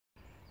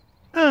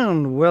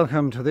And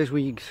welcome to this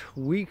week's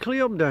weekly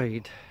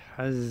update.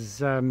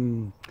 As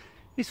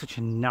it's such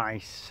a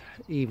nice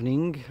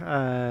evening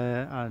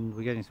and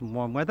we're getting some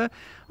warm weather,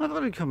 I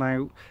thought I'd come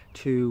out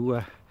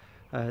to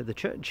the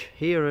church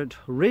here at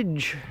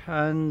Ridge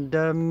and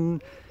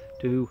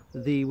do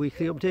the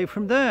weekly update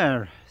from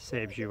there.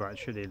 Saves you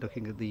actually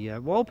looking at the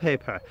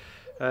wallpaper,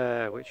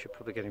 which you're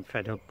probably getting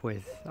fed up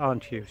with,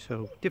 aren't you?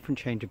 So different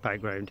change of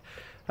background.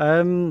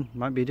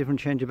 Might be a different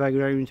change of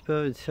background,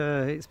 but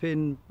it's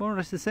been more or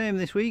less the same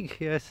this week.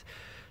 Yes,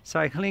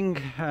 cycling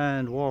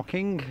and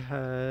walking.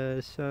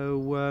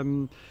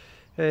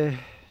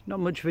 Not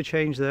much of a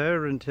change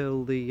there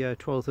until the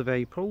 12th of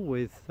April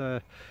with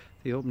the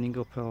opening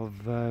up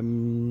of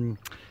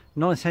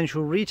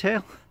non-essential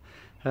retail.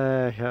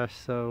 More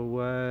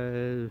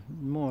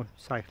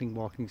cycling,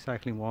 walking,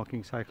 cycling,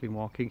 walking, cycling,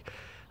 walking.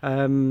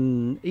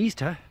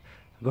 Easter,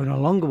 I'm going on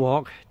a longer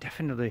walk,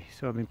 definitely.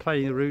 So I've been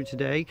planning the route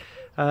today.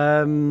 It's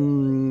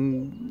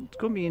going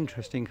to be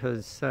interesting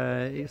because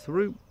it's the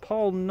route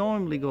Paul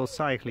normally goes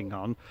cycling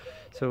on.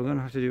 So we're going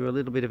to have to do a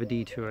little bit of a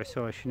detour.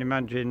 So I should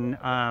imagine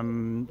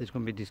there's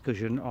going to be a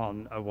discussion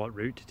on what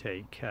route to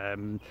take.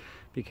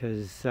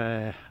 Because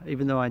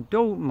even though I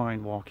don't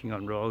mind walking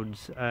on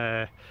roads,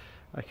 I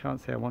can't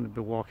say I want to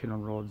be walking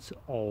on roads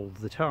all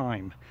the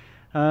time.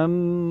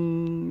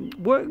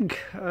 Work,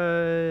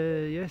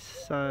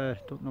 yes,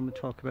 don't normally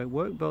talk about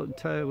work,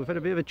 but we've had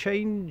a bit of a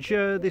change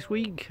this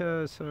week,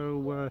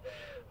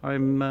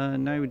 I'm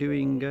now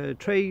doing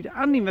trade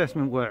and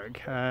investment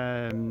work.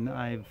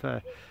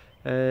 I've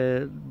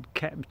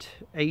kept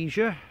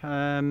Asia,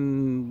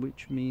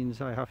 which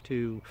means I have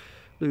to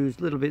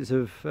lose little bits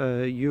of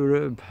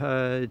Europe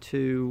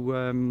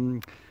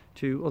to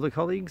other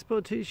colleagues,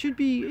 but it should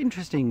be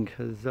interesting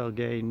because I'll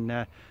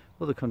gain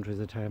other countries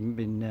that I haven't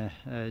been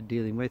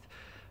dealing with,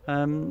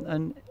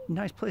 and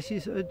nice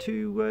places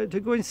to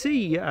go and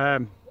see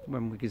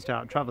when we can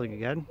start travelling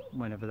again,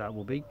 whenever that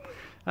will be.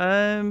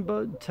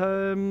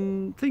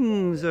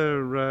 Things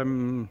are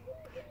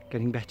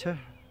getting better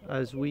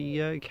as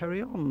we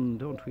carry on,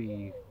 don't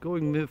we?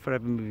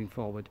 Forever moving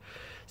forward.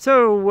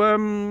 So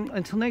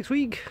until next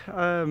week.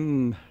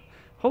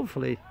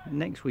 Hopefully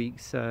next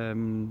week's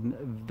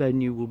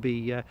venue will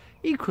be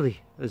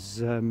equally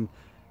as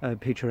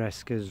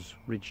picturesque as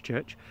Ridge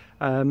Church.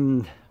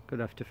 Gonna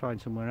have to find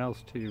somewhere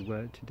else to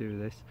do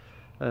this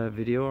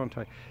video, aren't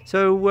I?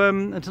 So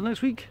until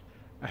next week,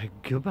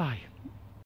 goodbye.